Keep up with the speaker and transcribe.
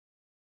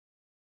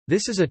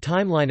This is a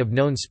timeline of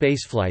known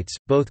spaceflights,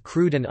 both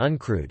crewed and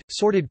uncrewed,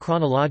 sorted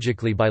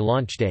chronologically by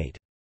launch date.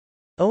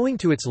 Owing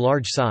to its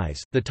large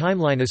size, the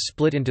timeline is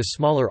split into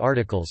smaller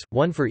articles,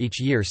 one for each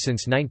year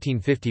since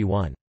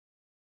 1951.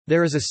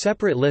 There is a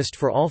separate list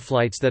for all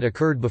flights that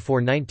occurred before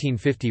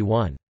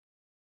 1951.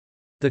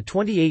 The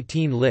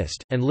 2018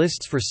 list, and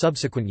lists for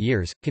subsequent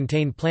years,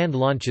 contain planned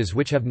launches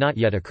which have not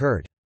yet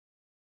occurred.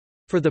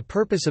 For the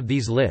purpose of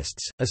these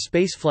lists, a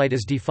spaceflight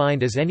is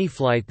defined as any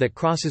flight that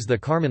crosses the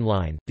Kármán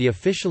line, the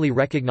officially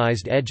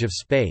recognized edge of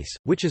space,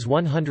 which is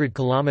 100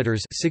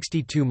 kilometers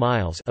 (62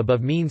 miles)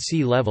 above mean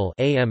sea level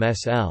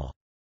 (AMSL).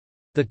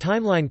 The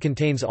timeline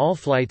contains all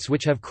flights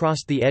which have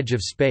crossed the edge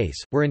of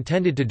space, were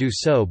intended to do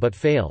so but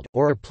failed,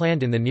 or are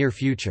planned in the near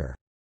future.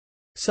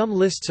 Some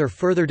lists are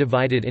further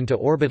divided into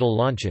orbital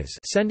launches,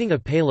 sending a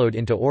payload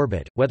into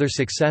orbit, whether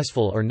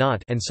successful or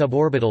not, and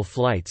suborbital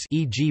flights,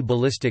 e.g.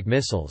 ballistic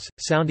missiles,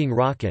 sounding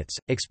rockets,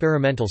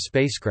 experimental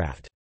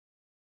spacecraft.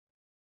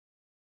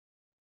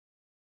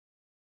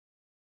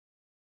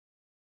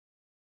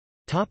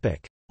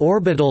 Topic: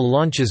 Orbital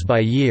launches by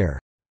year.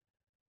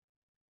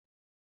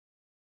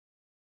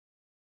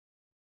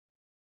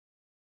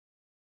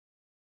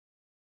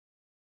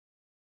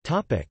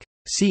 Topic: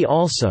 See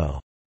also.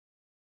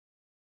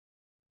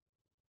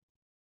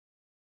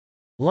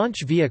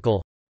 Launch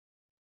vehicle,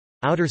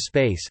 outer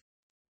space,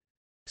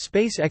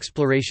 space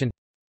exploration,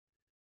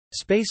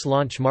 space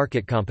launch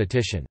market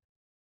competition.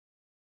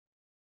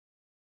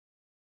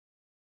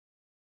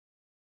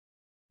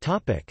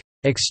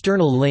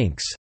 External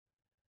links.